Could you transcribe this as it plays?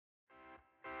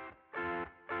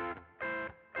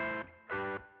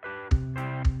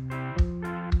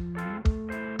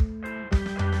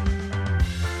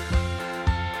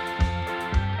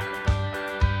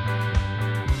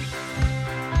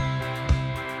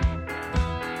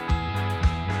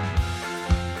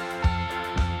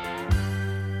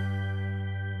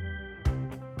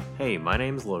Hey, my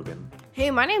name's Logan.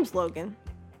 Hey, my name's Logan.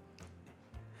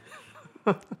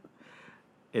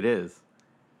 It is.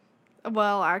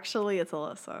 Well, actually, it's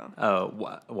Alyssa.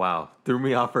 Oh, wow. Threw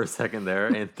me off for a second there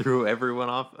and threw everyone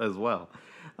off as well.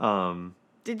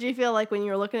 Did you feel like when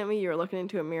you were looking at me, you were looking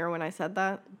into a mirror when I said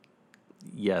that?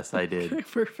 Yes, I did.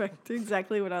 Perfect.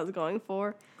 Exactly what I was going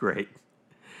for. Great.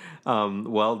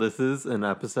 Well, this is an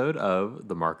episode of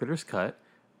The Marketer's Cut,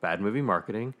 Bad Movie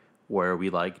Marketing, where we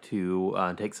like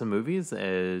to take some movies,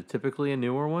 typically a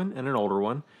newer one and an older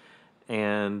one,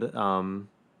 and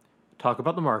talk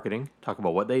about the marketing, talk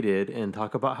about what they did, and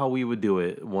talk about how we would do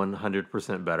it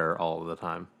 100% better all of the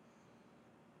time.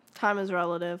 Time is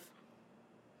relative.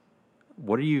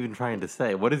 What are you even trying to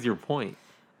say? What is your point?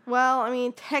 Well, I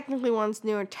mean, technically one's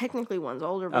newer, technically one's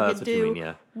older. We that's could what you do mean,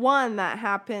 yeah. one that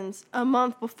happens a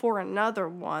month before another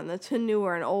one that's a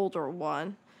newer and older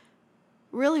one.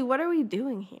 Really, what are we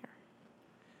doing here?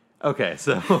 Okay,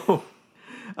 so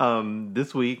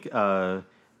this week, things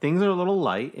are a little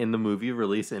light in the movie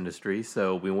release industry,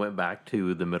 so we went back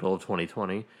to the middle of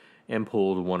 2020 and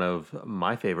pulled one of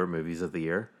my favorite movies of the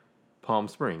year, Palm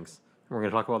Springs. We're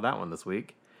going to talk about that one this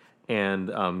week.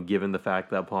 And given the fact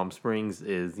that Palm Springs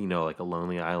is, like a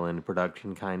Lonely Island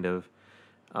production kind of.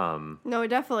 No,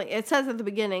 it says at the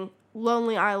beginning,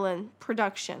 Lonely Island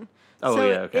production. Oh, so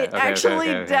yeah, okay. It actually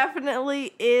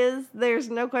definitely is. There's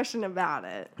no question about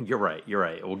it. You're right.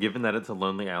 Well, given that it's a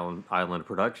Lonely Island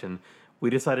production,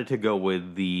 we decided to go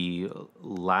with the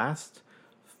last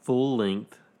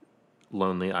full-length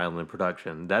Lonely Island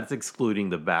production. That's excluding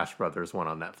the Bash Brothers one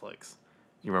on Netflix.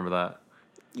 You remember that?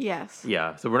 Yes.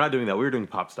 Yeah, so we're not doing that. We were doing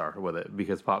Popstar with it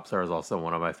because Popstar is also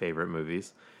one of my favorite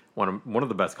movies. One of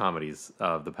the best comedies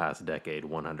of the past decade,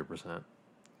 100%.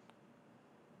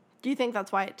 Do you think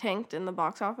that's why it tanked in the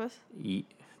box office?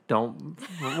 We'll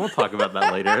talk about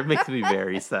that later. It makes me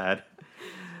very sad.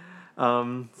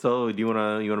 So do you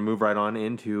wanna move right on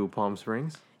into Palm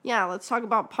Springs? Yeah, let's talk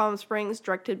about Palm Springs,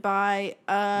 directed by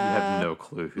you have no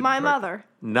clue who my mother.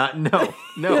 Not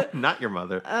your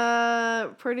mother.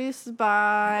 Produced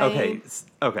by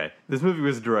Okay. This movie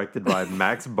was directed by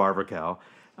Max Barbakow.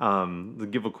 To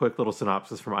give a quick little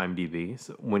synopsis from IMDb.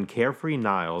 So, when carefree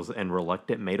Niles and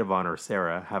reluctant maid of honor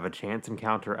Sarah have a chance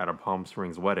encounter at a Palm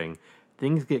Springs wedding,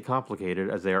 things get complicated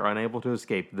as they are unable to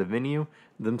escape the venue,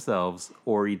 themselves,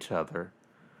 or each other.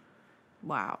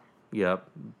 Wow. Yep.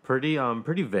 Pretty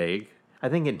vague. I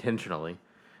think intentionally.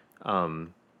 I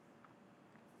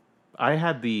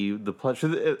had the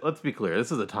pleasure. Let's be clear.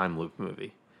 This is a time loop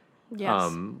movie.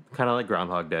 Yes. Kind of like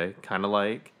Groundhog Day. Kind of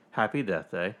like Happy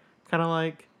Death Day. Kind of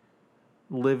like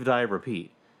Live, Die,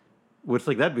 Repeat. Which,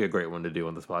 that'd be a great one to do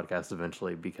on this podcast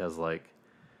eventually because,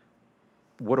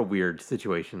 what a weird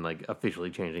situation, officially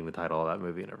changing the title of that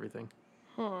movie and everything.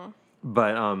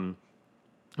 But,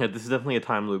 yeah, this is definitely a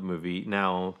time loop movie.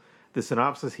 Now, the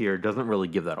synopsis here doesn't really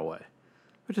give that away,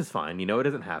 which is fine. It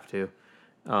doesn't have to.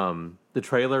 The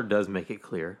trailer does make it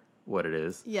clear what it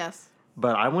is. Yes.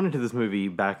 But I went into this movie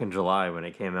back in July when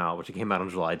it came out, which it came out on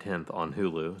July 10th on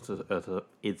Hulu.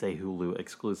 It's a Hulu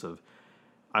exclusive.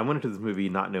 I went into this movie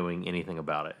not knowing anything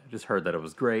about it. Just heard that it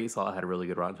was great, saw it had a really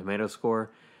good Rotten Tomatoes score.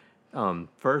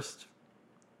 First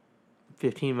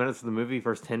 15 minutes of the movie,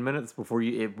 first 10 minutes before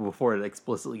it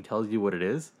explicitly tells you what it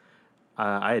is,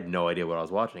 I had no idea what I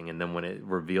was watching. And then when it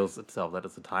reveals itself that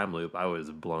it's a time loop, I was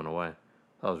blown away.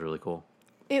 That was really cool.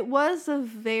 It was a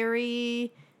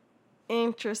very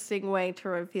interesting way to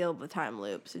reveal the time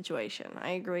loop situation. I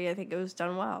agree. I think it was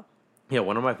done well. Yeah,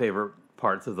 one of my favorite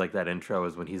parts of that intro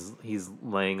is when he's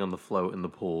laying on the float in the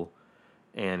pool,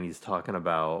 and he's talking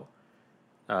about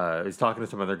he's talking to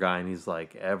some other guy, and he's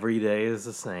like, every day is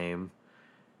the same,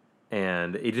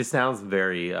 and it just sounds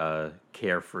very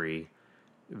carefree,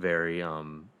 very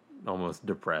almost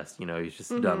depressed. He's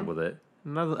just done with it.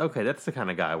 And I was like, okay, that's the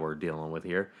kind of guy we're dealing with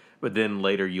here. But then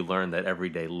later you learn that every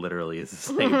day literally is the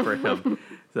same for him.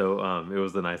 So it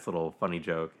was a nice little funny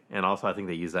joke. And also I think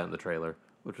they used that in the trailer,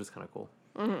 which was kind of cool.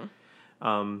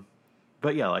 Mm-hmm.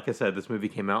 But yeah, like I said, this movie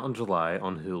came out in July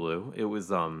on Hulu. It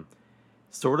was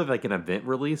sort of like an event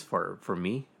release for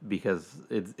me because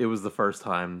it was the first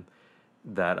time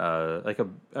that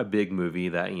a big movie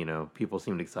that people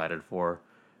seemed excited for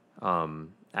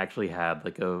actually had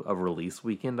a release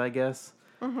weekend, I guess.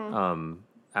 Mm-hmm.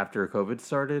 After COVID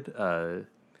started, I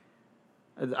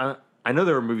know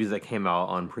there were movies that came out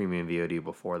on premium VOD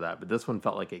before that, but this one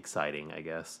felt exciting, I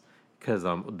guess, because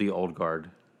The Old Guard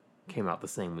came out the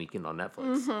same weekend on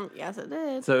Netflix. Mm-hmm. Yes, it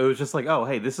did. So it was just oh,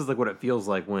 hey, this is what it feels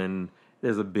like when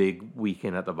there's a big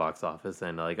weekend at the box office,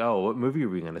 and oh, what movie are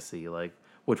we gonna see?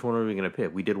 which one are we going to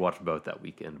pick? We did watch both that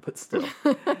weekend, but still.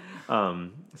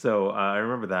 So I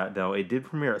remember that. Now, it did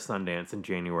premiere at Sundance in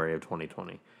January of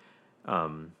 2020.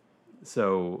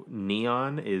 So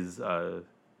Neon is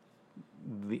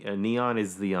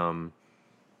the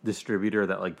distributor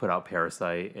that like put out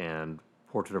Parasite and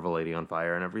Portrait of a Lady on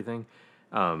Fire and everything.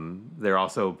 They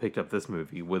also picked up this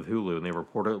movie with Hulu, and they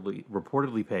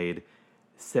reportedly paid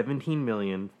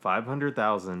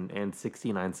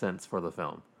 $17,500,069 for the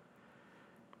film.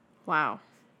 Wow.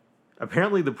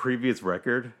 Apparently, the previous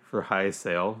record for highest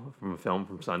sale from a film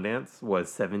from Sundance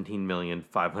was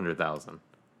 $17,500,000.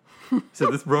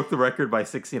 So this broke the record by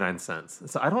 69 cents.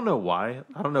 So I don't know why.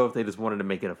 I don't know if they just wanted to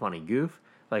make it a funny goof,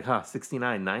 like,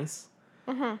 69, nice,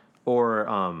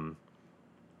 or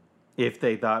if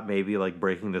they thought maybe like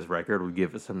breaking this record would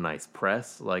give it some nice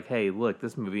press. Like, hey, look,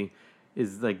 this movie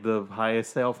is like the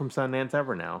highest sale from Sundance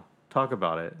ever now. Talk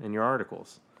about it in your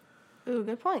articles. Ooh,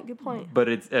 good point. Good point. But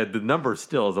it's the number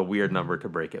still is a weird number to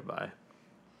break it by.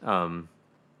 I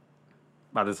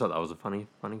just thought that was a funny,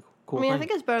 cool I mean, thing. I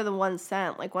think it's better than 1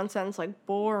 cent. Like 1 cent's like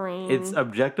boring. It's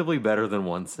objectively better than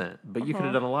 1 cent, but you could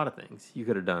have done a lot of things. You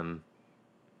could have done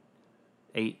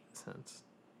 8 cents.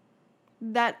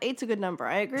 That 8's a good number.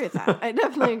 I agree with that. I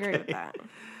definitely agree with that.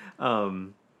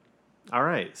 All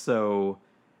right, so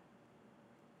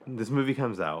this movie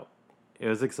comes out. It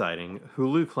was exciting.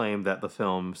 Hulu claimed that the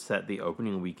film set the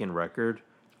opening weekend record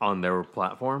on their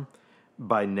platform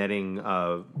by netting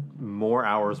more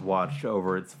hours watched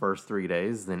over its first 3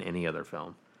 days than any other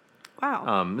film.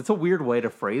 Wow. It's a weird way to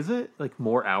phrase it. Like,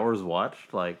 more hours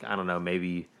watched. Like, I don't know,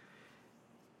 maybe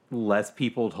less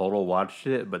people total watched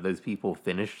it, but those people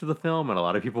finished the film, and a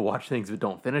lot of people watch things but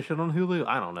don't finish it on Hulu.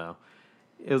 I don't know.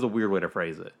 It was a weird way to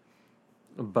phrase it.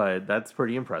 But that's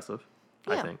pretty impressive,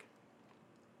 I think.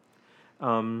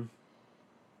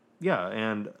 Yeah,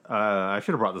 and I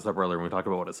should have brought this up earlier when we talked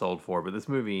about what it sold for, but this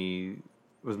movie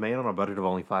was made on a budget of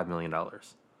only $5 million.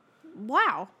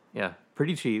 Wow. Yeah,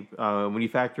 pretty cheap. When you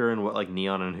factor in what like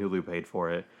Neon and Hulu paid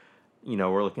for it,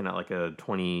 we're looking at like a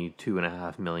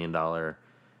 $22.5 million,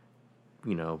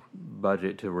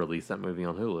 budget to release that movie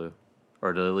on Hulu,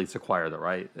 or to at least acquire the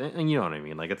right. And you know what I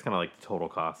mean? Like, it's kind of like the total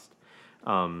cost.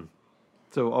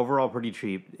 So overall, pretty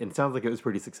cheap. It sounds like it was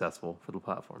pretty successful for the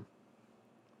platform.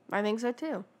 I think so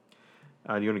too.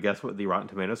 Do you want to guess what the Rotten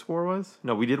Tomatoes score was?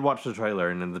 No, we did watch the trailer,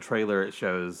 and in the trailer it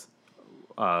shows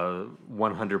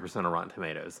 100% of Rotten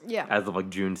Tomatoes. Yeah. As of like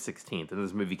June 16th, and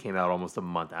this movie came out almost a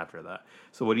month after that.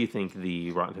 So what do you think the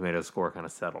Rotten Tomatoes score kind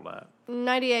of settled at?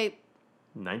 98.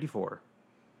 94.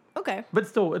 Okay. But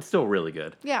it's still really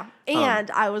good. Yeah.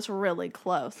 And I was really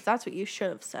close. That's what you should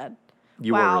have said.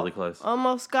 You were really close.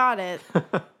 Almost got it.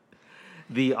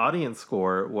 The audience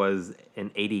score was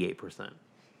an 88%.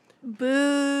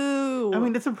 Boo. I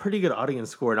mean, it's a pretty good audience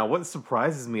score. Now, what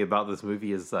surprises me about this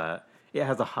movie is that it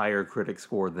has a higher critic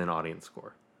score than audience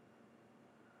score.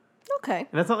 Okay. And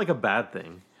that's not like a bad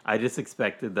thing. I just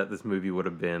expected that this movie would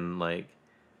have been like,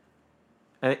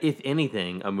 if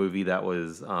anything, a movie that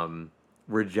was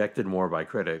rejected more by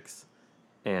critics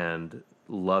and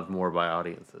loved more by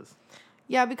audiences.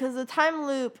 Yeah, because the time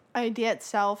loop idea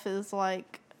itself is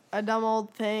like a dumb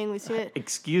old thing. We see it.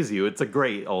 Excuse you, it's a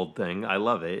great old thing. I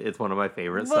love it. It's one of my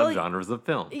favorite subgenres of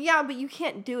film. Yeah, but you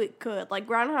can't do it good. Like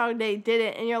Groundhog Day did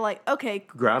it, and you're like, okay,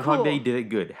 Groundhog Day did it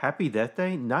good. Happy Death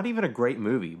Day, not even a great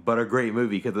movie, but a great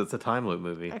movie because it's a time loop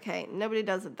movie. Okay, nobody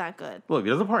does it that good. Look,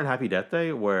 there's a part in Happy Death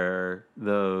Day where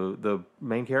the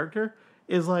main character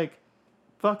is like,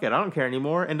 fuck it, I don't care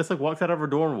anymore, and just like walks out of her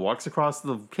door and walks across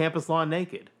the campus lawn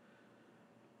naked.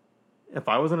 If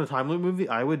I was in a time loop movie,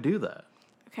 I would do that.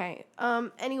 Okay.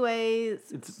 Anyways,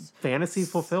 it's fantasy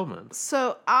fulfillment.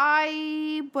 So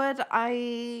I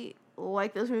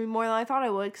like this movie more than I thought I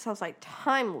would because I was like,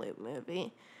 time loop movie.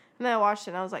 And then I watched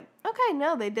it and I was like, okay,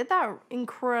 no, they did that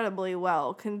incredibly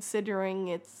well considering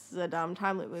it's a dumb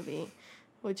time loop movie,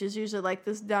 which is usually like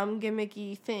this dumb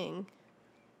gimmicky thing.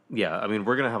 Yeah, I mean,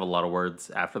 we're going to have a lot of words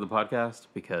after the podcast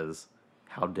because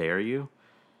how dare you?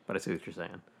 But I see what you're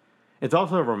saying. It's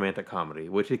also a romantic comedy,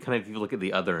 which it kind of, if you look at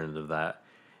the other end of that,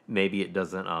 maybe it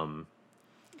doesn't.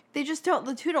 They just don't.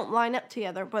 The two don't line up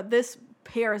together, but this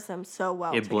pairs them so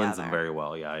well. It blends them very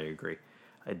well. Yeah, I agree.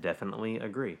 I definitely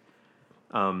agree.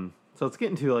 So let's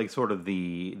get into like sort of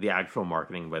the actual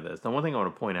marketing by this. Now, one thing I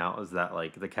want to point out is that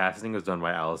like the casting was done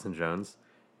by Allison Jones,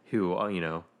 who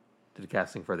did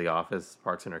casting for The Office,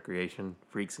 Parks and Recreation,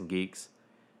 Freaks and Geeks,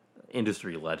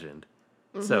 industry legend.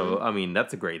 Mm-hmm. So I mean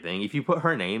that's a great thing. If you put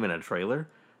her name in a trailer,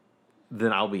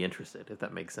 then I'll be interested, if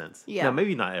that makes sense. Yeah. Now,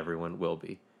 maybe not everyone will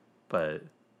be, but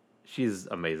she's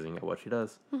amazing at what she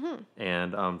does. Mm-hmm.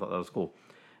 And thought that was cool.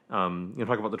 You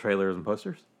talk about the trailers and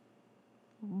posters?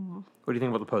 What do you think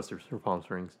about the posters for Palm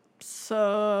Springs?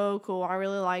 So cool. I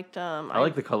really liked I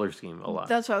like the color scheme a lot.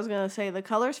 That's what I was going to say. The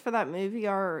colors for that movie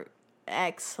are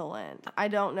excellent. I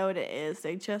don't know what it is.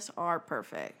 They just are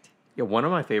perfect. Yeah, one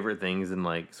of my favorite things in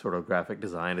like sort of graphic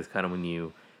design is kind of when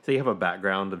you say you have a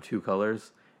background of two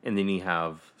colors and then you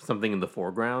have something in the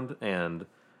foreground and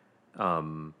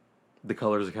the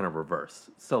colors are kind of reversed.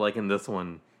 So like in this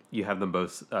one, you have them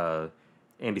both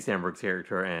Andy Samberg's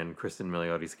character and Kristen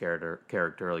Miliotti's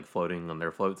character like floating on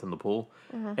their floats in the pool.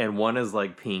 And one is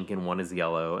like pink and one is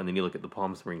yellow. And then you look at the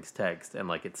Palm Springs text and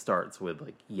like it starts with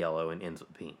like yellow and ends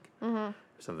with pink or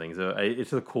something. So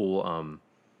it's a cool,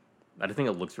 I think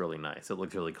it looks really nice. It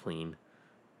looks really clean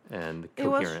and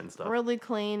coherent and stuff. Really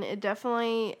clean. It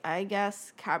definitely, I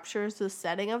guess, captures the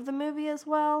setting of the movie as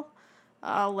well.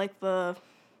 Like the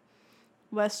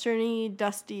westerny,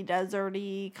 dusty,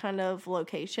 deserty kind of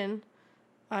location.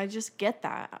 I just get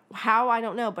that. How, I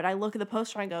don't know, but I look at the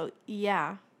poster and I go,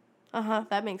 yeah,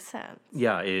 that makes sense.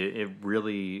 Yeah, it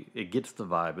really, it gets the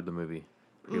vibe of the movie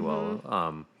pretty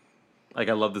well. Like,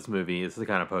 I love this movie. It's the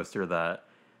kind of poster that,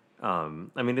 I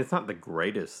mean, it's not the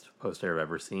greatest poster I've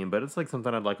ever seen, but it's like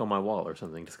something I'd like on my wall or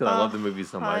something, just because I love the movie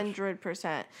so much.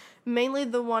 100%. Mainly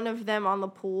the one of them on the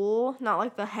pool, not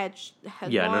like the head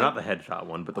Yeah, one. no, not the headshot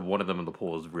one, but the one of them in the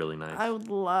pool is really nice. I would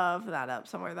love that up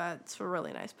somewhere. That's a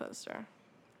really nice poster.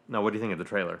 Now, what do you think of the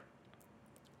trailer?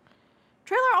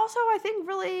 Trailer also, I think,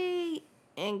 really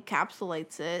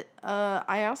encapsulates it.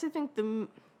 I also think the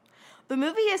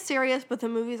movie is serious, but the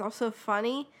movie is also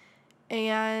funny,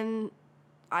 and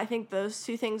I think those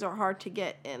two things are hard to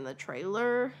get in the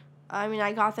trailer. I mean,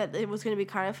 I got that it was going to be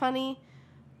kind of funny.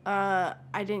 I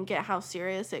didn't get how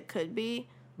serious it could be.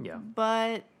 Yeah.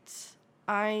 But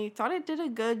I thought it did a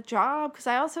good job, because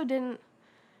I also didn't...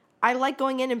 I like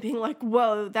going in and being like,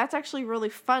 whoa, that's actually really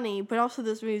funny, but also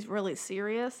this movie's really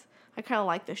serious. I kind of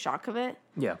like the shock of it.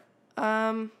 Yeah.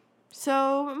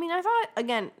 So, I mean, I thought,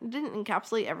 again, it didn't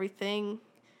encapsulate everything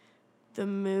the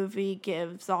movie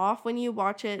gives off when you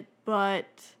watch it, but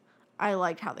I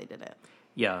liked how they did it.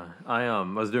 Yeah, I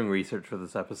was doing research for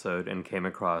this episode and came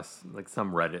across like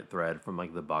some Reddit thread from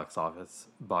like the box office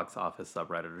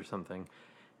subreddit or something,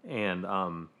 and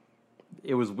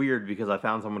it was weird because I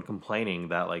found someone complaining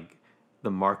that like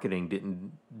the marketing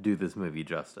didn't do this movie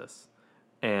justice,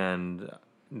 and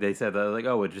they said that like,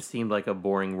 oh, it just seemed like a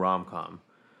boring rom-com,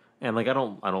 and like I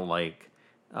don't like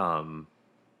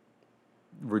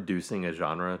reducing a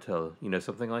genre to, you know,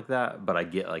 something like that, but I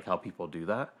get like how people do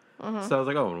that. So I was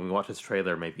like, oh, when we watch this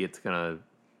trailer, maybe it's gonna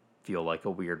feel like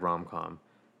a weird rom-com,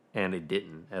 and it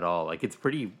didn't at all. Like, it's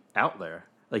pretty out there.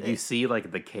 Like, you see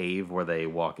like the cave where they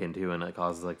walk into and it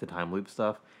causes like the time loop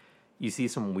stuff. You see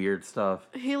some weird stuff.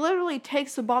 He literally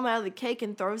takes the bomb out of the cake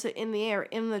and throws it in the air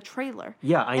in the trailer.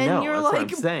 Yeah, I know. That's like,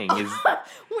 what I'm saying. Is how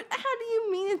do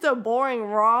you mean it's a boring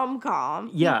rom-com?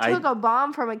 Yeah, he took a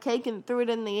bomb from a cake and threw it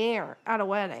in the air at a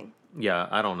wedding. Yeah,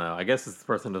 I don't know. I guess this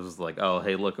person was like, oh,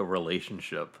 hey, look, a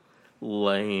relationship.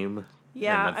 Lame.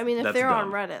 Yeah, I mean, if they're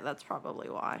dumb. on Reddit, that's probably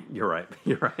why. You're right.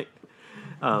 You're right.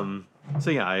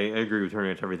 So yeah, I agree with pretty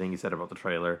much everything you said about the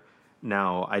trailer.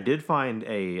 Now, I did find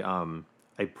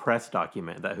a press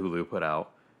document that Hulu put out,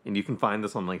 and you can find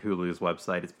this on like Hulu's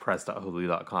website. It's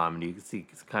press.hulu.com, and you can see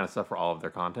kind of stuff for all of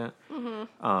their content.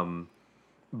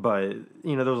 But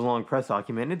you know, there was a long press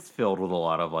document. And it's filled with a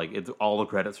lot of like, it's all the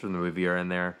credits from the movie are in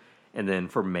there, and then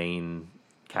for main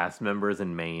cast members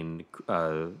and main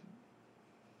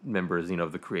members, you know,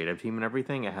 of the creative team and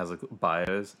everything, it has like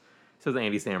bios. So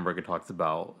Andy Samberg talks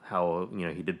about how, you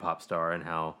know, he did Popstar and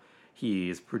how he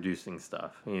is producing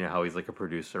stuff. You know, how he's like a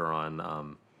producer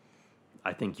on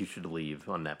I Think You Should Leave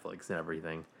on Netflix and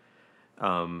everything.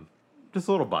 Just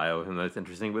a little bio of him that's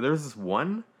interesting. But there's this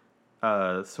one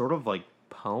sort of like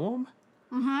poem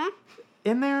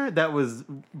in there that was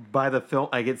by the film.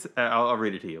 I'll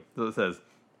read it to you. So it says,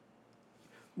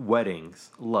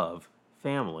 weddings, love,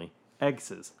 family,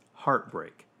 exes,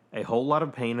 heartbreak, a whole lot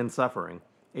of pain and suffering,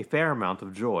 a fair amount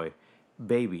of joy,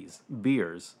 babies,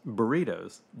 beers,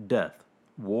 burritos, death,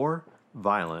 war,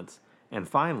 violence, and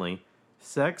finally,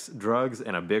 sex, drugs,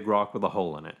 and a big rock with a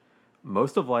hole in it.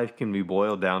 Most of life can be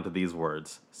boiled down to these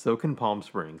words. So can Palm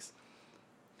Springs.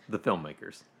 The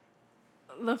filmmakers.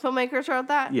 The filmmakers wrote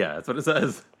that? Yeah, that's what it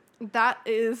says. That's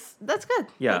good.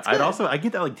 Yeah, that's good. I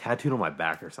get that like tattooed on my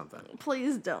back or something.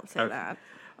 Please don't say that.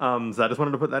 So I just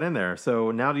wanted to put that in there. So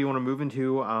now do you want to move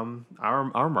into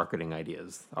our marketing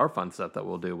ideas, our fun stuff that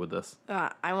we'll do with this?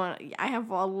 I have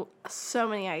so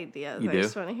many ideas. You I do?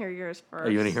 just want to hear yours first. Oh,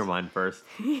 you want to hear mine first?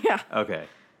 Yeah. Okay.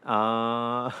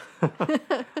 I'm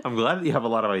glad that you have a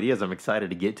lot of ideas. I'm excited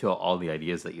to get to all the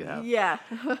ideas that you have. Yeah.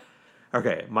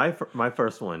 Okay, my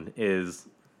first one is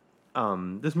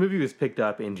this movie was picked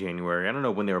up in January. I don't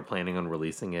know when they were planning on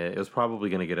releasing it. It was probably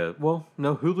going to get no,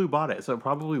 Hulu bought it, so it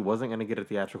probably wasn't going to get a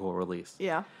theatrical release.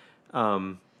 Yeah.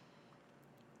 But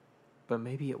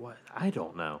maybe it was. I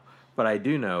don't know. But I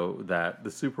do know that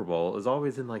the Super Bowl is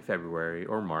always in like February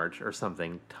or March or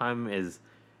something. Time is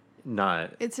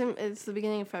not. It's the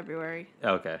beginning of February.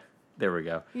 Okay, there we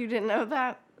go. You didn't know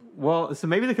that? Well, so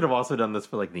maybe they could have also done this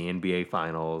for like the NBA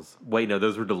finals. Wait, no,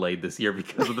 those were delayed this year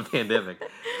because of the pandemic.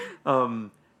 The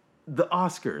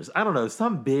Oscars, I don't know,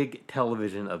 some big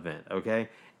television event, okay?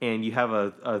 And you have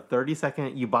a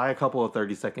 30-second, you buy a couple of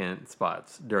 30-second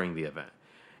spots during the event.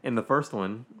 In the first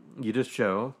one, you just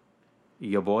show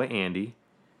your boy Andy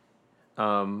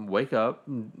wake up,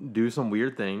 do some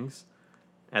weird things.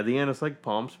 At the end, it's like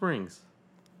Palm Springs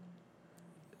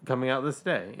coming out this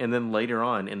day. And then later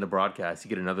on in the broadcast, you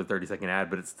get another 30-second ad,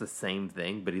 but it's the same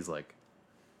thing. But he's like,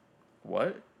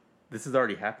 what? This has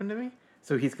already happened to me?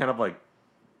 So he's kind of like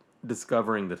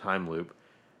discovering the time loop.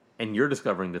 And you're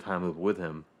discovering the time loop with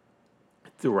him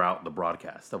throughout the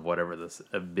broadcast of whatever this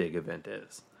big event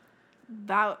is.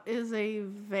 That is a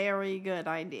very good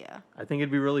idea. I think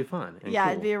it'd be really fun. And yeah,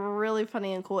 cool. It'd be really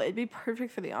funny and cool. It'd be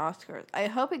perfect for the Oscars. I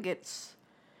hope it gets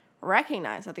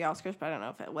recognized at the Oscars, but I don't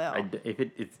know if it will. If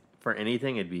it's for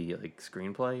anything, it'd be like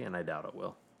screenplay, and I doubt it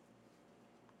will.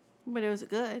 But it was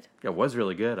good. It was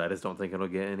really good. I just don't think it'll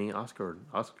get any Oscar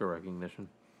recognition.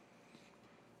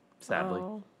 Sadly.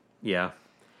 Oh. Yeah.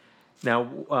 Now,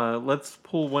 let's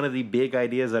pull one of the big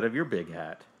ideas out of your big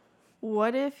hat.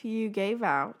 What if you gave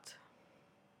out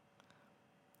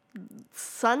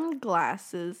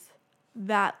sunglasses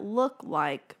that look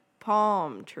like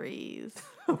palm trees?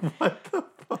 What the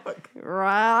fuck?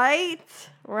 Right?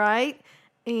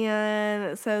 And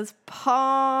it says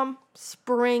Palm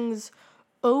Springs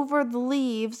over the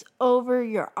leaves, over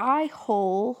your eye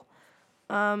hole.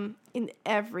 And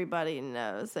everybody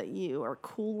knows that you are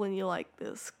cool and you like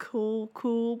this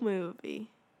cool movie.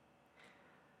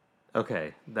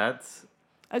 Okay, that's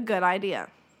A good idea.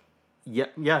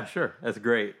 yeah, sure. That's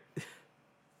great.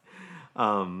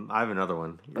 I have another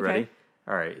one. You Okay. ready?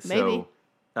 All right. Maybe.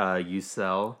 So,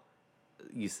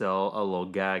 you sell a little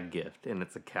gag gift, and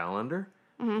it's a calendar,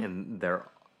 and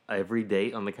every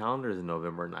date on the calendar is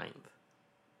November 9th.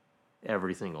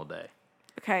 Every single day.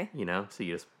 Okay. You know, so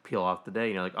you just peel off the day,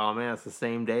 and you're like, oh man, it's the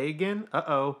same day again?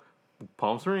 Uh-oh.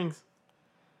 Palm Springs.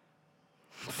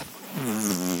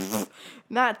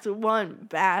 That's one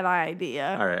bad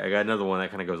idea. All right, I got another one that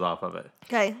kind of goes off of it.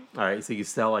 Okay. All right, so you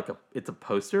sell it's a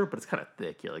poster, but it's kind of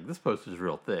thick. You're like, this poster's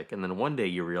real thick. And then one day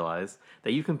you realize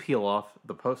that you can peel off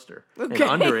the poster. Okay. And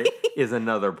under it is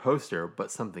another poster,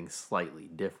 but something slightly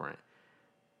different.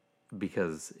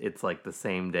 Because it's like the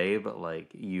same day, but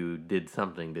like you did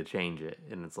something to change it.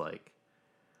 And it's like,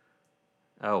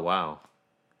 oh, wow.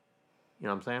 You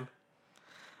know what I'm saying?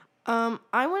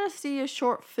 I want to see a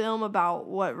short film about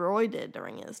what Roy did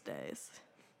during his days.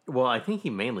 Well, I think he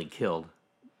mainly killed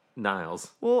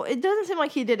Niles. Well, it doesn't seem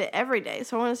like he did it every day,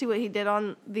 so I want to see what he did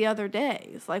on the other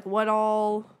days. Like, what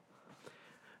all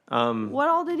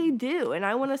did he do? And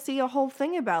I want to see a whole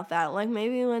thing about that. Like,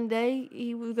 maybe one day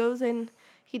he goes and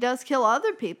he does kill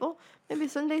other people. Maybe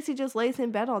some days he just lays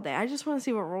in bed all day. I just want to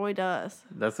see what Roy does.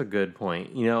 That's a good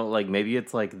point. You know, like maybe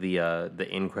it's like the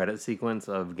end credit sequence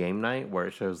of Game Night where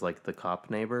it shows like the cop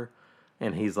neighbor,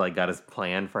 and he's like got his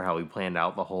plan for how he planned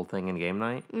out the whole thing in Game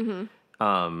Night. Mm-hmm.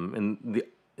 And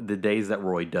the days that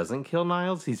Roy doesn't kill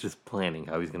Niles, he's just planning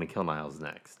how he's going to kill Niles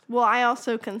next. Well, I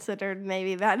also considered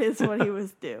maybe that is what he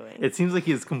was doing. It seems like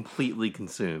he's completely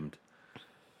consumed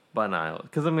by Niles.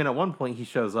 Because I mean, at one point he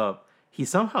shows up, he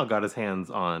somehow got his hands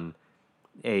on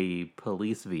a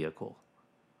police vehicle.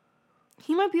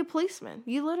 He might be a policeman.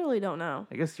 You literally don't know.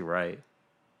 I guess you're right.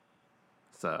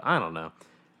 So, I don't know.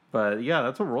 But yeah,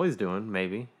 that's what Roy's doing,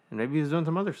 maybe. And maybe he's doing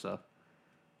some other stuff.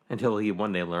 Until he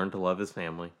one day learned to love his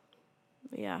family.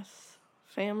 Yes.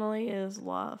 Family is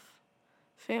love.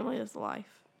 Family is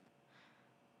life.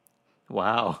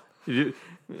 Wow.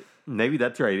 Maybe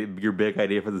that's right. Your big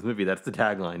idea for this movie. That's the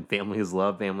tagline. Family is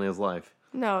love, family is life.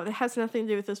 No, it has nothing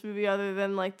to do with this movie other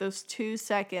than like those 2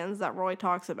 seconds that Roy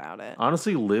talks about it.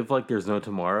 Honestly, Live Like There's No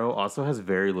Tomorrow also has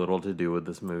very little to do with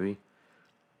this movie.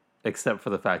 Except for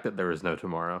the fact that there is no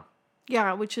tomorrow.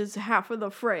 Yeah, which is half of the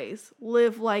phrase.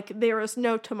 Live like there is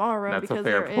no tomorrow. That's because a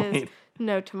fair there point. is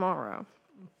no tomorrow.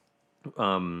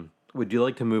 Would you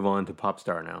like to move on to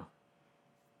Popstar now?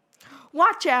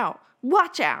 Watch out!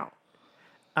 Watch out!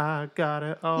 I got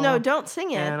it all. No, don't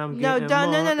sing it. And I'm No, getting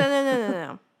don't, no, more.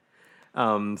 no.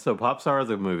 So Popstar is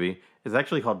a movie. It's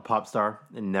actually called Popstar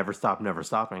and Never Stop, Never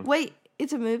Stopping. Wait,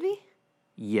 it's a movie?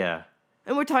 Yeah.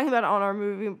 And we're talking about it on our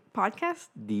movie podcast?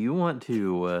 Do you want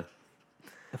to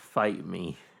fight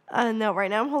me? No, right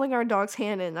now I'm holding our dog's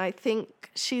hand, and I think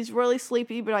she's really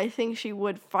sleepy, but I think she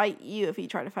would fight you if you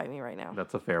tried to fight me right now.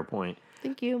 That's a fair point.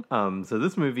 Thank you. So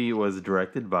this movie was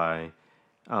directed by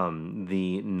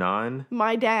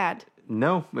My dad.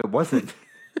 No, it wasn't.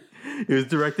 It was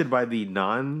directed by the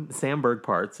non-Sandberg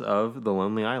parts of The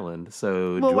Lonely Island.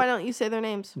 So Well, why don't you say their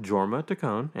names? Jorma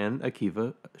Taccone and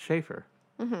Akiva Schaffer.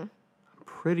 Mm-hmm. I'm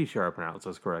pretty sure I pronounced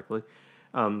this correctly.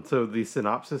 So the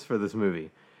synopsis for this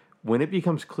movie. When it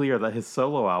becomes clear that his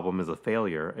solo album is a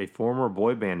failure, a former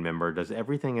boy band member does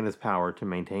everything in his power to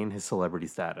maintain his celebrity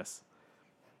status.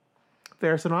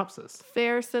 Fair synopsis.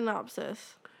 Fair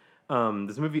synopsis.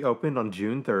 This movie opened on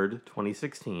June 3rd,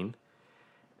 2016.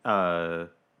 I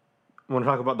want to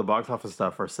talk about the box office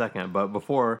stuff for a second, but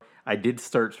before, I did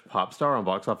search Popstar on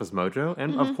Box Office Mojo,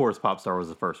 and of course, Popstar was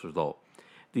the first result.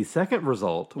 The second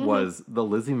result was the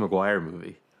Lizzie McGuire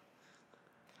movie.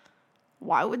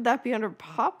 Why would that be under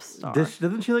pop star?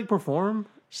 Doesn't she perform?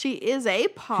 She is a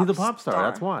pop She's a pop star.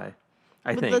 That's why.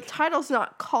 I but think. the title's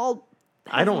not called.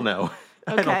 I don't know.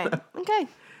 Okay. Okay.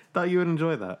 Thought you would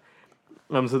enjoy that.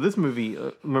 So this movie,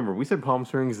 remember, we said Palm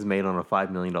Springs is made on a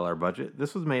 $5 million budget.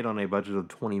 This was made on a budget of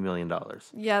 $20 million.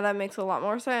 Yeah, that makes a lot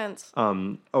more sense.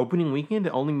 Opening weekend,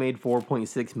 it only made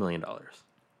 $4.6 million.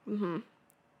 Mm-hmm.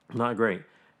 Not great.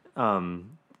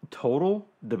 Total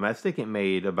domestic, it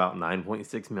made about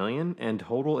 $9.6 million, and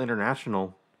total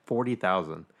international,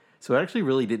 $40,000. So it actually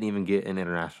really didn't even get an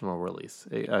international release.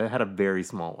 It had a very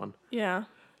small one. Yeah.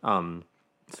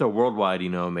 So worldwide, it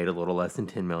made a little less than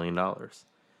 $10 million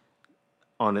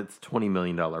on its $20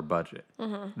 million budget.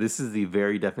 Mm-hmm. This is the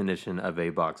very definition of a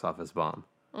box office bomb.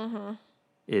 Mm-hmm.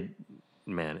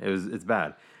 It's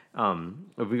bad.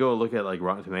 If we go look at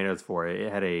Rotten Tomatoes for it,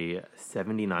 it had a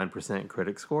 79%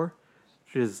 critic score,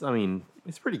 which is,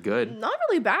 it's pretty good. Not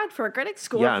really bad for a critic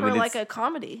score for a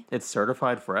comedy. It's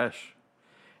certified fresh.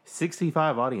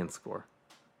 65 audience score.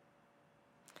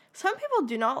 Some people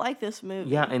do not like this movie.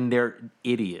 Yeah, and they're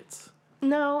idiots.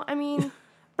 No,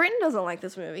 Britton doesn't like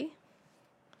this movie.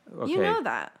 Okay. You know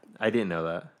that. I didn't know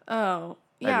that. Oh,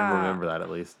 yeah. I didn't remember that, at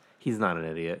least. He's not an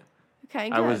idiot. Okay,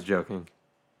 good. I was joking.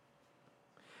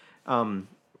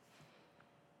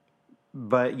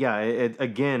 But yeah, it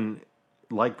again,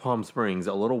 like Palm Springs,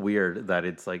 a little weird that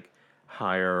it's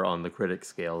higher on the critic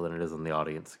scale than it is on the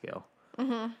audience scale.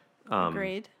 Mm-hmm.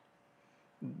 Agreed.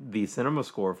 The cinema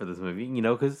score for this movie,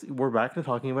 because we're back to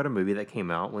talking about a movie that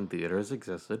came out when theaters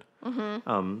existed.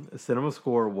 Mm-hmm. Cinema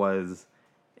score was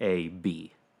a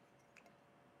B.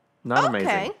 Not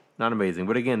amazing. Not amazing.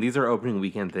 But again, these are opening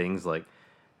weekend things. We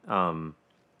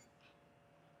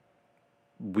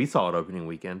saw it opening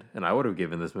weekend, and I would have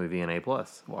given this movie an A+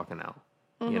 walking out.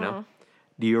 Mm-hmm.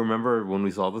 Do you remember when we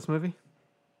saw this movie?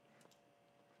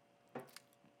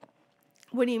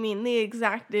 What do you mean, the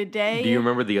exact day? Do you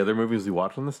remember the other movies we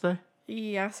watched on this day?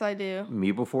 Yes, I do.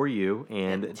 Me Before You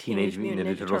and Teenage Mutant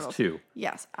Ninja Turtles 2.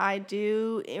 Yes, I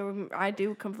do. I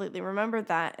do completely remember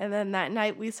that. And then that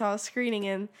night we saw a screening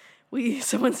and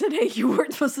someone said, "Hey, you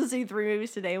weren't supposed to see 3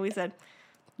 movies today." And we said,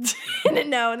 "Didn't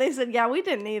know." And they said, "Yeah, we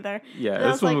didn't either." Yeah, and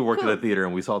that's when we worked at a theater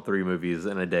and we saw 3 movies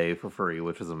in a day for free,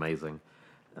 which was amazing.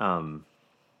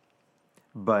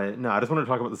 But no, I just wanted to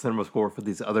talk about the cinema score for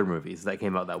these other movies that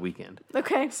came out that weekend.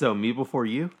 Okay. So Me Before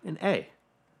You, an A.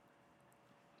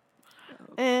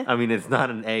 Eh. It's not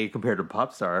an A compared to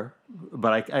Popstar,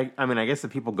 but I guess the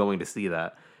people going to see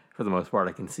that, for the most part,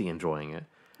 I can see enjoying it.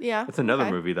 Yeah. It's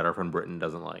another movie that our friend Britton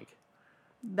doesn't like.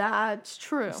 That's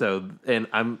true. So, and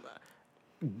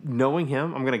knowing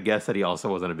him, I'm going to guess that he also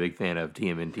wasn't a big fan of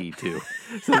TMNT too.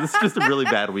 So this is just a really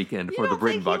bad weekend for the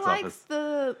Britton box office.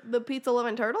 The Pizza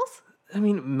Loving Turtles?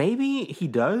 Maybe he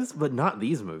does, but not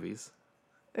these movies.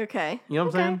 Okay. You know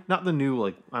what I'm saying? Not the new,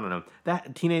 I don't know.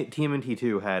 That TMNT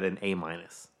 2 had an A-.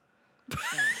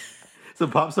 So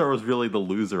Popstar was really the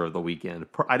loser of the weekend.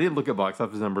 I didn't look at box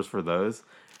office numbers for those,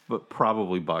 but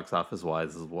probably box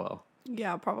office-wise as well.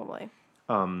 Yeah, probably.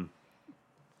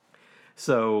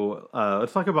 So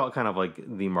let's talk about kind of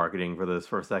the marketing for this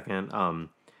for a second.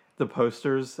 The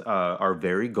posters are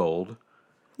very gold.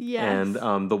 Yes.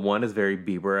 And the one is very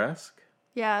Bieber-esque.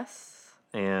 Yes.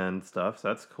 And stuff, so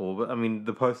that's cool. But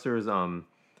the posters, other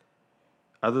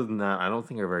than that, I don't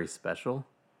think are very special.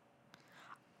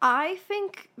 I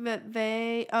think that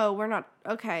they. Oh, we're not.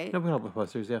 Okay. No, we can talk about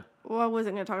posters, yeah. Well, I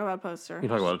wasn't going to talk about a poster. You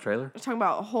talk about a trailer? I was talking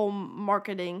about a whole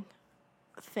marketing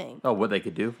thing. Oh, what they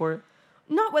could do for it?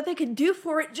 not what they could do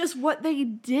for it, just what they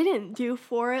didn't do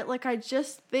for it. Like, I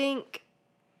just think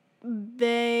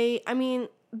the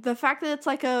fact that it's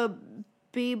like a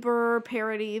Bieber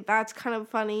parody, that's kind of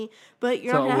funny, but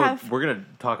you're not going to have... We're going to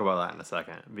talk about that in a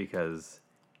second, because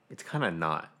it's kind of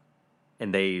not.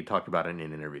 And they talked about it in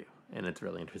an interview, and it's a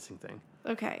really interesting thing.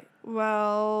 Okay,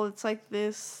 well, it's like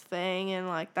this thing, and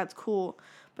like, that's cool.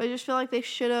 But I just feel like they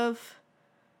should have,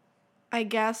 I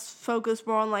guess, focused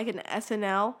more on like an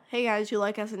SNL. Hey guys, you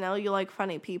like SNL, you like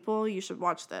funny people, you should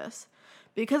watch this.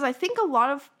 Because I think a lot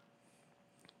of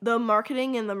the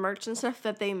marketing and the merch and stuff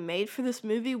that they made for this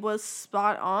movie was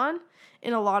spot on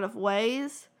in a lot of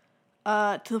ways,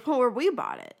 to the point where we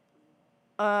bought it.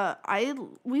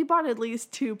 We bought at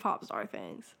least 2 Popstar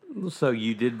things. So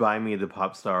you did buy me the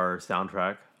Popstar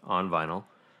soundtrack on vinyl,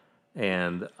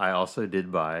 and I also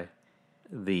did buy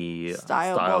the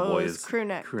Style Boys crew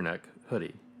neck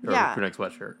hoodie, or crew neck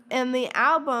sweatshirt. And the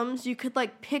albums, you could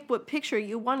like pick what picture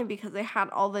you wanted because they had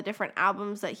all the different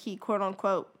albums that he quote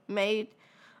unquote made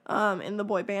in the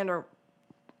boy band or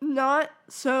not.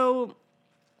 So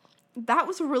that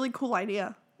was a really cool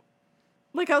idea.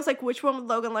 Like, I was like, which one would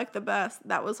Logan like the best?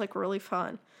 That was like really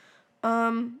fun.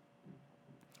 But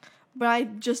I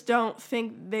just don't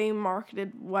think they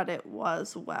marketed what it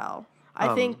was well.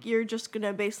 I think you're just going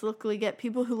to basically get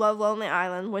people who love Lonely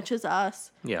Island, which is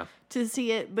us, to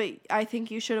see it. But I think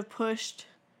you should have pushed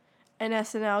an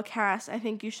SNL cast. I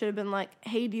think you should have been like,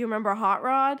 hey, do you remember Hot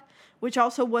Rod? Which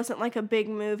also wasn't like a big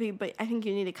movie, but I think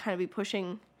you need to kind of be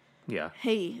pushing,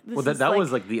 hey, this is that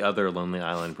was like the other Lonely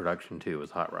Island production too,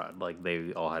 was Hot Rod. Like,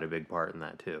 they all had a big part in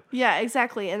that too. Yeah,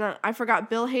 exactly. And I forgot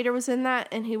Bill Hader was in that,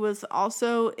 and he was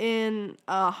also in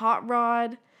Hot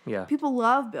Rod. Yeah. People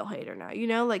love Bill Hader now, you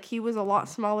know? Like, he was a lot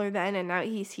smaller then, and now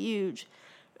he's huge.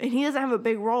 And he doesn't have a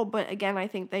big role, but again, I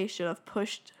think they should have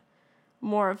pushed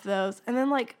more of those. And then,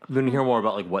 like... You want to hear more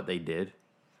about, like, what they did?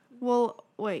 Well,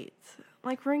 wait.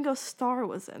 Like, Ringo Starr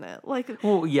was in it. Like,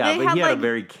 well, yeah, but he had a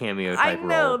very cameo type role. I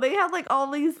know. They had, like,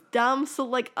 all these dumb... So,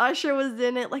 like, Usher was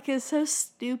in it. Like, it's so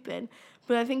stupid.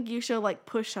 But I think you should, like,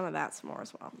 push some of that some more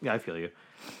as well. Yeah, I feel you.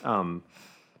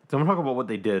 So I'm going to talk about what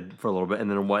they did for a little bit,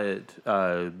 and then what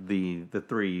the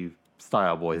 3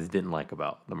 Style Boys didn't like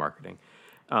about the marketing.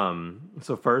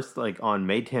 So first, like, on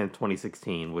May 10th,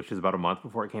 2016, which is about a month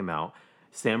before it came out,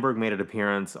 Sandberg made an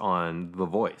appearance on The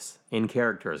Voice, in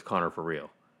character as Connor for Real,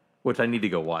 which I need to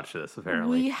go watch this,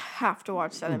 apparently. We have to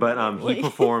watch that. But he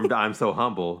performed I'm So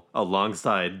Humble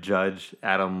alongside Judge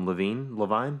Adam Levine?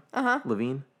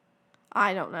 Levine?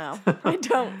 I don't know. I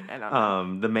don't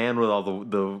know. The man with all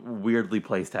the weirdly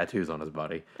placed tattoos on his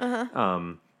body.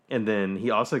 And then he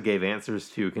also gave answers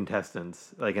to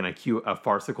contestants, like in a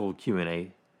farcical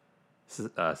Q&A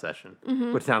session,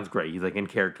 which sounds great. He's like in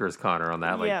character as Connor on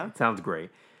that. Like, it sounds great.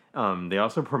 They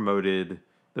also promoted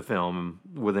the film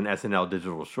with an SNL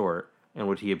digital short in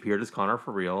which he appeared as Connor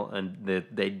for Real, and they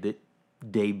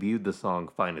debuted the song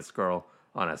Finest Girl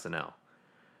on SNL.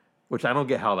 Which I don't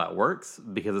get how that works,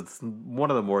 because it's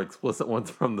one of the more explicit ones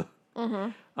from the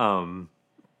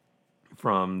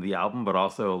album, but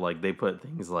also, like, they put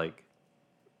things like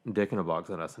Dick in a Box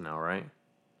on SNL, right?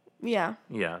 Yeah.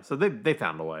 Yeah, so they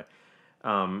found a way.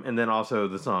 And then also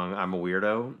the song I'm a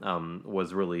Weirdo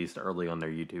was released early on their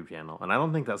YouTube channel. And I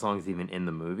don't think that song's even in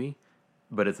the movie,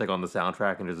 but it's like on the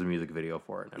soundtrack and there's a music video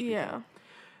for it and everything. Yeah.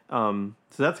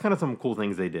 So that's kind of some cool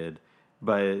things they did.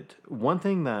 But one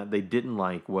thing that they didn't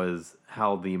like was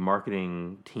how the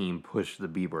marketing team pushed the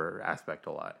Bieber aspect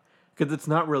a lot. Because it's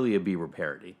not really a Bieber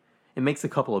parody. It makes a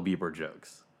couple of Bieber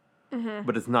jokes.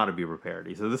 But it's not a Bieber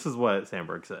parody. So this is what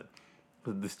Sandberg said.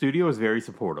 The studio is very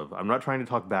supportive. I'm not trying to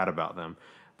talk bad about them.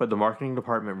 But the marketing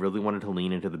department really wanted to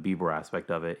lean into the Bieber aspect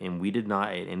of it. And we did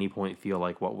not at any point feel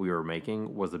like what we were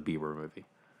making was a Bieber movie.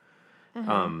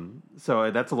 So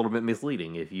that's a little bit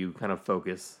misleading if you kind of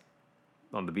focus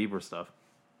on the Bieber stuff.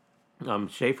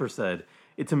 Schaefer said,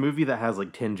 it's a movie that has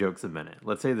like 10 jokes a minute.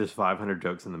 Let's say there's 500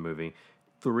 jokes in the movie.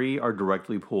 3 are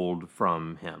directly pulled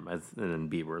from him, and then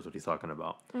Bieber is what he's talking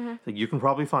about. So you can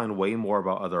probably find way more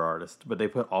about other artists, but they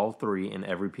put all 3 in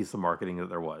every piece of marketing that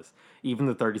there was. Even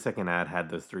the 30-second ad had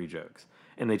those 3 jokes.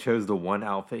 And they chose the one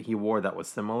outfit he wore that was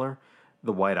similar,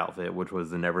 the white outfit, which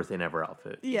was the Never Say Never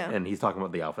outfit. Yeah. And he's talking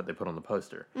about the outfit they put on the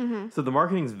poster. So the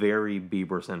marketing's very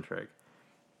Bieber-centric.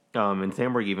 And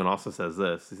Sandberg even also says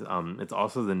this. It's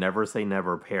also the Never Say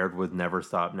Never paired with Never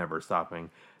Stop, Never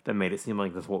Stopping that made it seem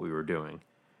like that's what we were doing.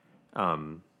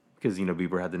 Because, you know,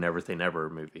 Bieber had the Never Say Never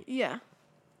movie. Yeah.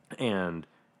 And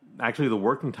actually the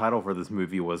working title for this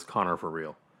movie was Connor for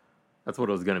Real. That's what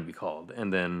it was going to be called.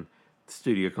 And then the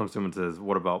studio comes to him and says,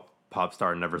 what about Pop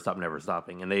Star Never Stop Never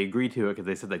Stopping, and they agreed to it because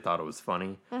they said they thought it was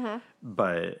funny.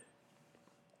 But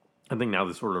I think now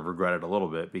they sort of regret it a little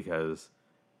bit because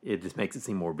it just makes it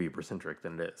seem more Bieber centric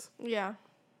than it is. Yeah.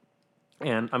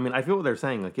 And I mean, I feel what they're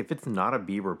saying. Like, if it's not a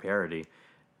Bieber parody,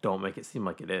 don't make it seem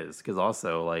like it is. Because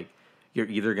also, like, you're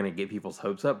either going to get people's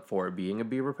hopes up for it being a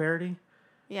Bieber parody.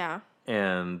 Yeah.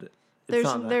 And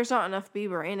there's not enough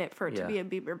Bieber in it for it to Yeah. be a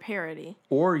Bieber parody.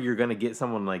 Or you're going to get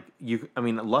someone like you. I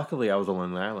mean, luckily I was a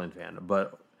Lonely Island fan,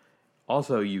 but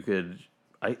also you could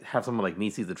have someone like me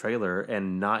see the trailer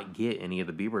and not get any of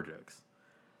the Bieber jokes.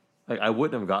 Like, I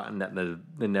wouldn't have gotten that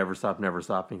the Never Stop Never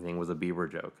Stopping thing was a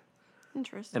Bieber joke.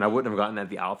 Interesting. And I wouldn't have gotten that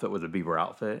the outfit was a Bieber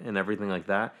outfit and everything like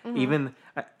that. Even,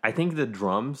 I think the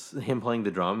drums, him playing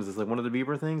the drums is like one of the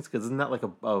Bieber things. Because isn't that like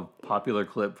a popular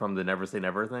clip from the Never Say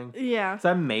Never thing? Yeah. So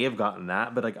I may have gotten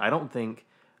that, but like I don't think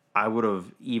I would have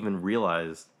even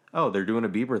realized, oh, they're doing a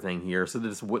Bieber thing here. So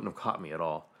this wouldn't have caught me at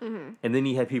all. And then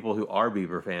you had people who are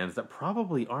Bieber fans that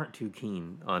probably aren't too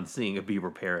keen on seeing a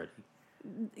Bieber parody.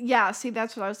 Yeah, see,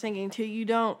 that's what I was thinking too. You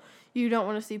don't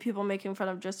want to see people making fun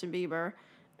of Justin Bieber.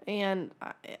 And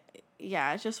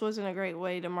yeah, it just wasn't a great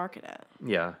way to market it.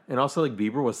 Yeah, and also like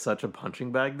Bieber was such a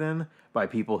punching bag then by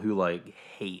people who like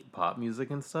hate pop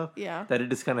music and stuff. Yeah. That it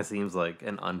just kind of seems like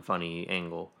an unfunny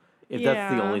angle if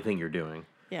that's the Yeah. only thing you're doing.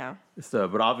 Yeah. So,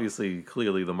 but obviously,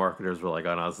 clearly the marketers were like,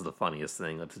 "Oh no, this is the funniest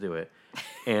thing. Let's do it."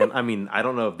 And I mean, I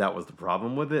don't know if that was the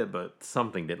problem with it, but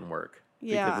something didn't work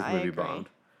Yeah, because this movie I agree. bombed.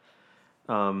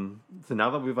 So now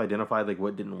that we've identified like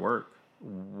what didn't work,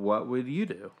 what would you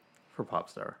do for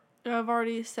Popstar? I've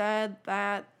already said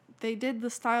that they did the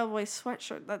Style Boy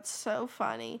sweatshirt. That's so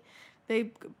funny.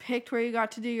 They picked where you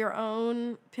got to do your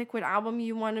own, pick what album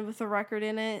you wanted with the record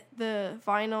in it, the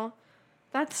vinyl.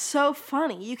 That's so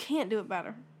funny. You can't do it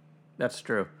better. That's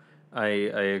true. I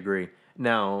agree.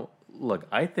 Now, look,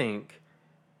 I think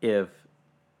if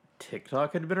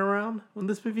TikTok had been around when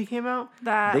this movie came out,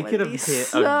 That they would could have be hit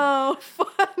so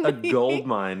funny. a gold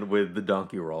mine with the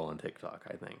donkey roll on TikTok,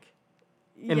 I think.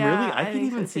 And Yeah, really, I could think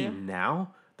even so, see too.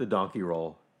 now the donkey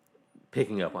roll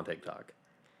picking up on TikTok.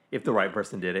 If the right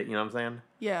person did it, you know what I'm saying?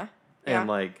 Yeah. And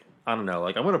like, I don't know,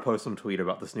 like I'm going to post some tweet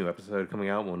about this new episode coming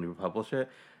out when we publish it.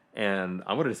 And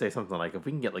I'm going to say something like, if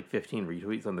we can get like 15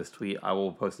 retweets on this tweet, I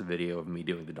will post a video of me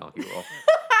doing the donkey roll.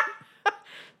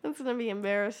 That's going to be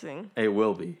embarrassing. It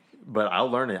will be. But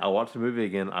I'll learn it. I'll watch the movie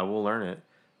again. I will learn it.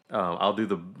 I'll do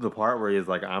the part where he's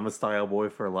like, I'm a style boy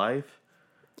for life.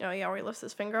 Oh, yeah, where he lifts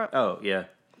his finger up. Oh, yeah.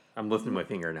 I'm lifting my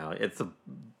finger now. It's a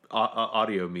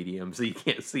audio medium, so you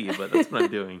can't see it, but that's what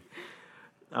I'm doing.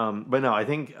 But no, I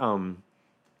think something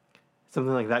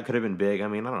like that could have been big. I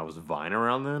mean, I don't know. Was Vine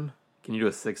around then? Can you do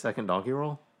a 6-second donkey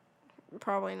roll?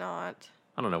 Probably not.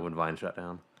 I don't know when Vine shut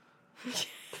down.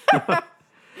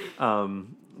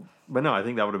 But no, I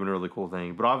think that would have been a really cool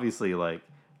thing. But obviously, like,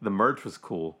 the merch was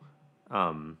cool.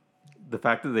 The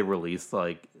fact that they released,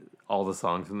 like, all the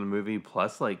songs in the movie,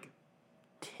 plus, like,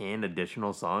 10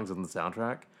 additional songs on the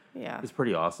soundtrack Yeah. is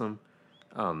pretty awesome.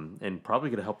 And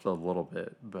probably could have helped a little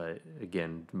bit. But,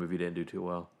 again, the movie didn't do too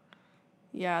well.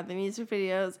 Yeah, the music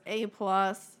videos, A+.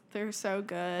 They're so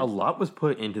good. A lot was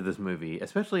put into this movie,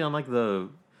 especially on, like, the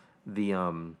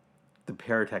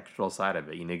paratextual side of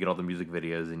it. You know, you get all the music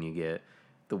videos and you get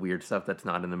the weird stuff that's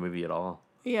not in the movie at all.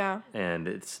 Yeah. And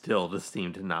it still just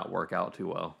seemed to not work out too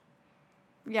well.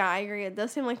 Yeah, I agree. It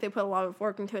does seem like they put a lot of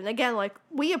work into it. And again, like,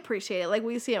 we appreciate it. Like,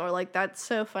 we see it. We're like, that's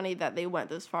so funny that they went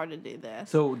this far to do this.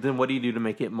 So then what do you do to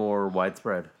make it more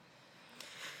widespread?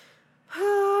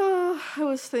 I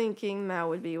was thinking that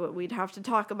would be what we'd have to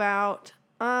talk about.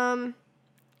 But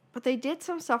they did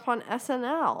some stuff on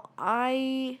SNL.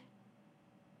 I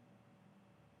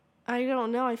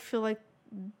don't know. I feel like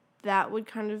that would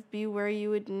kind of be where you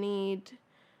would need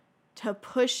to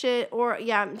push it, or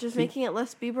just making it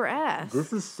less Bieber-esque.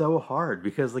 This is so hard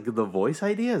because like the voice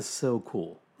idea is so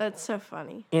cool. That's so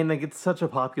funny. And like it's such a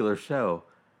popular show.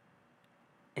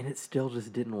 And it still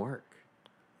just didn't work.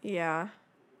 Yeah.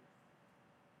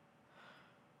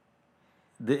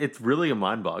 It's really a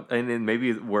mind bog, and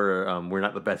maybe we're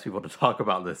not the best people to talk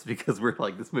about this because we're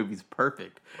like, this movie's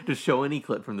perfect. Just show any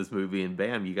clip from this movie and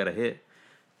bam, you got a hit.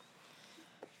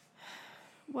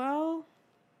 Well,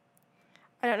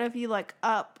 I don't know if you like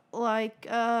Up, like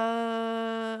who's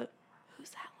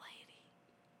that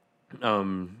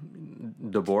lady?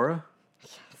 Deborah.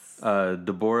 Yes.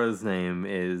 Deborah's name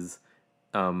is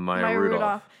Maya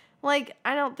Rudolph. Like,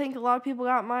 I don't think a lot of people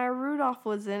got Maya Rudolph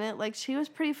was in it. Like, she was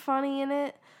pretty funny in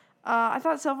it. I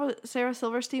thought Sarah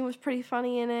Silverstein was pretty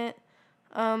funny in it.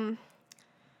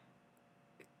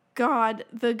 God,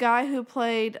 the guy who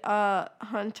played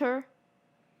Hunter.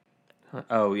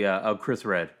 Oh, yeah. Oh, Chris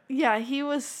Redd. Yeah, he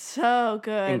was so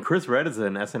good. And Chris Redd is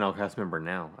an SNL cast member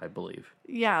now, I believe.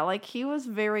 Yeah, like, he was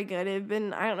very good. I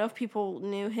don't know if people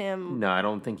knew him. No, I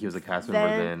don't think he was a cast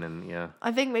member then, and yeah.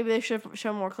 I think maybe they should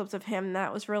show more clips of him.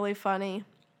 That was really funny.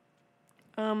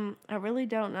 I really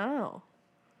don't know.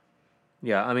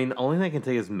 Yeah, I mean, the only thing I can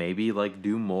say is maybe, like,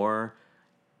 do more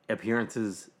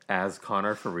appearances as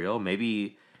Connor for real.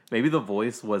 Maybe the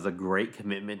voice was a great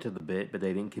commitment to the bit, but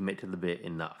they didn't commit to the bit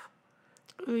enough.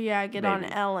 Ooh, yeah, get on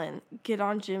Ellen. Get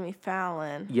on Jimmy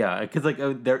Fallon. Yeah, because, like,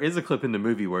 there is a clip in the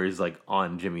movie where he's, like,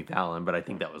 on Jimmy Fallon, but I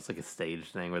think that was, like, a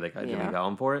stage thing where they got Jimmy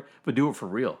Fallon for it. But do it for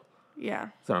real. Yeah.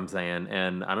 That's what I'm saying.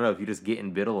 And I don't know if you just get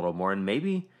in bit a little more, and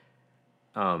maybe,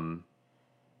 I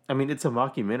mean, it's a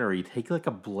mockumentary. Take, like,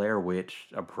 a Blair Witch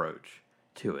approach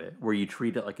to it, where you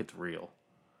treat it like it's real.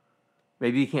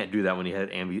 Maybe you can't do that when you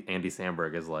had Andy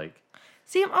Samberg as, like...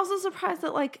 See, I'm also surprised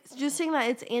that, like, just seeing that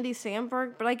it's Andy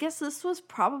Samberg, but I guess this was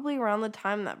probably around the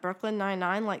time that Brooklyn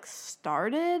Nine-Nine, like,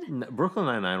 started. Brooklyn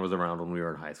Nine-Nine was around when we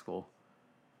were in high school.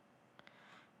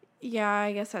 Yeah,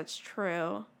 I guess that's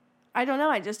true. I don't know.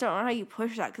 I just don't know how you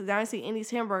push that, because now I see Andy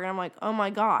Samberg, and I'm like, oh my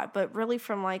god. But really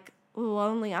from, like,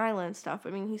 Lonely Island stuff, I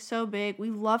mean, he's so big. We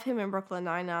love him in Brooklyn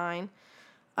Nine-Nine.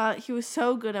 He was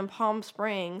so good in Palm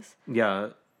Springs. Yeah.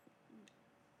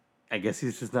 I guess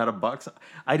he's just not a box.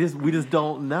 We just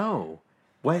don't know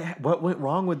what went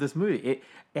wrong with this movie.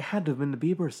 It had to have been the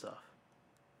Bieber stuff.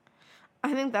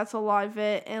 I think that's a lot of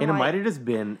it, and it like, might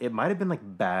have been like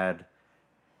bad,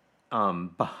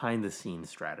 behind the scenes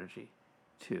strategy,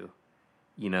 too.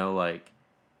 You know, like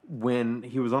when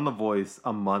he was on The Voice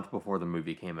a month before the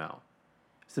movie came out.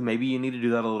 So maybe you need to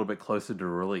do that a little bit closer to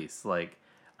release. Like,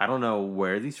 I don't know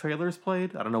where these trailers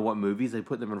played. I don't know what movies they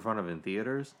put them in front of in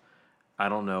theaters. I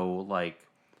don't know, like,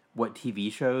 what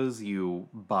TV shows you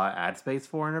buy ad space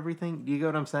for and everything. Do you get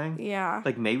what I'm saying? Yeah.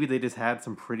 Like, maybe they just had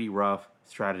some pretty rough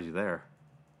strategy there.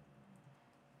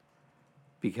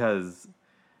 Because,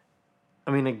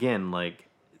 I mean, again, like,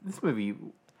 this movie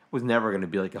was never going to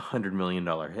be, like, $100 million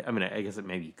hit. I mean, I guess it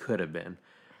maybe could have been.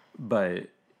 But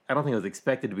I don't think it was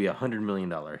expected to be a $100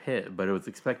 million hit. But it was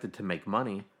expected to make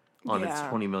money on its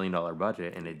 $20 million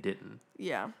budget, and it didn't.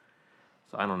 Yeah.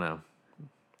 So, I don't know.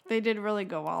 They did really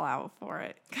go all out for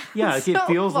it. Yeah, like, so it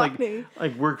feels funny.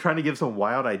 like we're trying to give some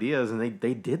wild ideas, and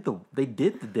they did the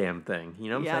damn thing. You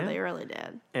know what I'm saying? Yeah, they really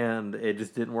did. And it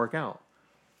just didn't work out.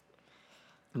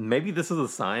 Maybe this is a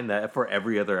sign that for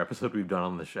every other episode we've done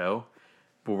on the show,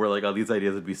 but we're like, oh, these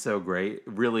ideas would be so great.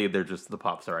 Really, they're just the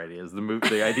pop star ideas.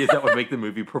 The ideas that would make the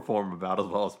movie perform about as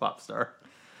well as pop star.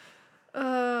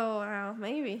 Oh, wow.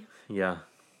 Maybe. Yeah.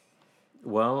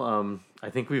 Well,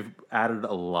 I think we've added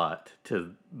a lot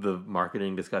to the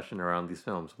marketing discussion around these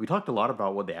films. We talked a lot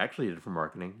about what they actually did for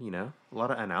marketing, you know? A lot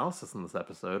of analysis in this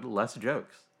episode, less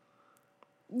jokes.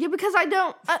 Yeah, because I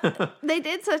don't... they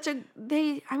did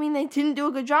they didn't do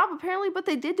a good job, apparently, but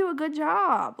they did do a good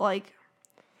job. Like,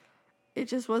 it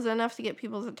just wasn't enough to get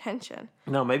people's attention.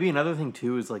 No, maybe another thing,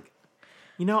 too, is, like,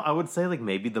 you know, I would say, like,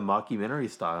 maybe the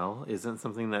mockumentary style isn't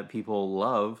something that people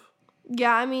love.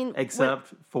 Yeah, I mean...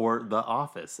 Except for The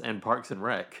Office and Parks and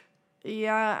Rec.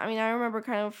 Yeah, I mean, I remember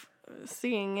kind of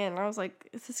seeing it, and I was like,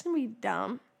 is this going to be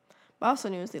dumb? But I also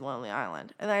knew it was The Lonely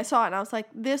Island. And then I saw it, and I was like,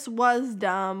 this was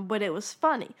dumb, but it was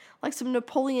funny. Like some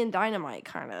Napoleon Dynamite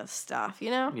kind of stuff,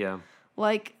 you know? Yeah.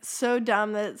 Like, so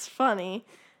dumb that it's funny.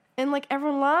 And, like,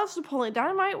 everyone loves Napoleon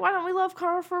Dynamite. Why don't we love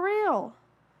Connor for real?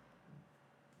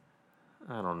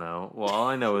 I don't know. Well, all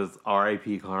I know is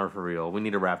R.I.P. Connor for real. We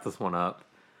need to wrap this one up.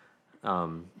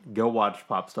 Go watch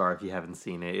Popstar if you haven't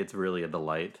seen it. It's really a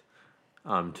delight.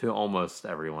 To almost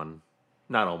everyone.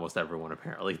 Not almost everyone,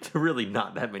 apparently. To really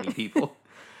not that many people.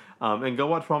 And go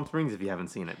watch Palm Springs if you haven't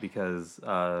seen it, because...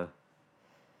 that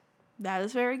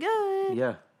is very good.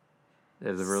 Yeah.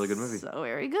 It's a really good movie. So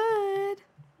very good.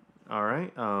 All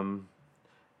right.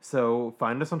 So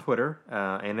find us on Twitter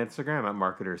and Instagram at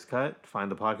Marketers Cut.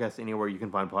 Find the podcast anywhere you can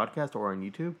find podcasts or on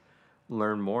YouTube.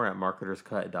 Learn more at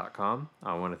marketerscut.com.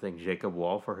 I want to thank Jacob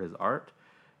Wall for his art.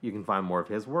 You can find more of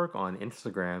his work on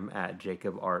Instagram at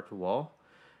jacobartwall.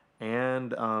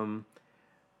 And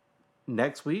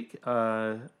next week,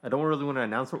 I don't really want to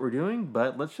announce what we're doing,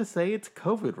 but let's just say it's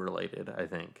COVID related, I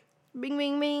think. Bing,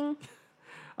 bing, bing.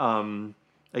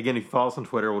 Again, if you follow us on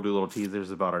Twitter, we'll do little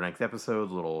teasers about our next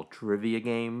episode, little trivia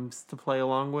games to play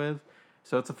along with.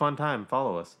 So it's a fun time.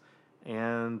 Follow us.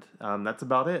 And that's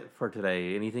about it for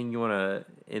today. Anything you want to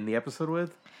end the episode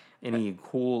with? Any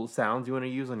cool sounds you want to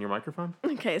use on your microphone?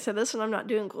 Okay, so this one I'm not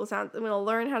doing cool sounds. I'm going to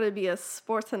learn how to be a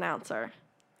sports announcer.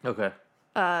 Okay.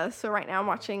 So right now I'm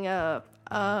watching a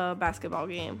basketball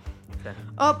game. Okay.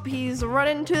 Up, he's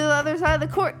running to the other side of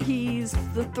the court. He's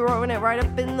throwing it right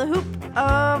up in the hoop.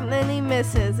 And he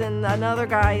misses, and another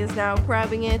guy is now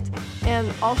grabbing it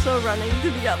and also running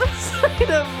to the other side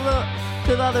of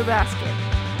to the other basket.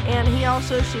 And he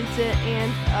also shoots it,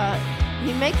 and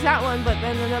he makes that one, but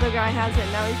then another guy has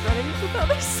it. Now he's running to the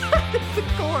other side of the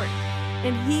court,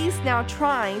 and he's now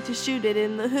trying to shoot it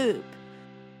in the hoop.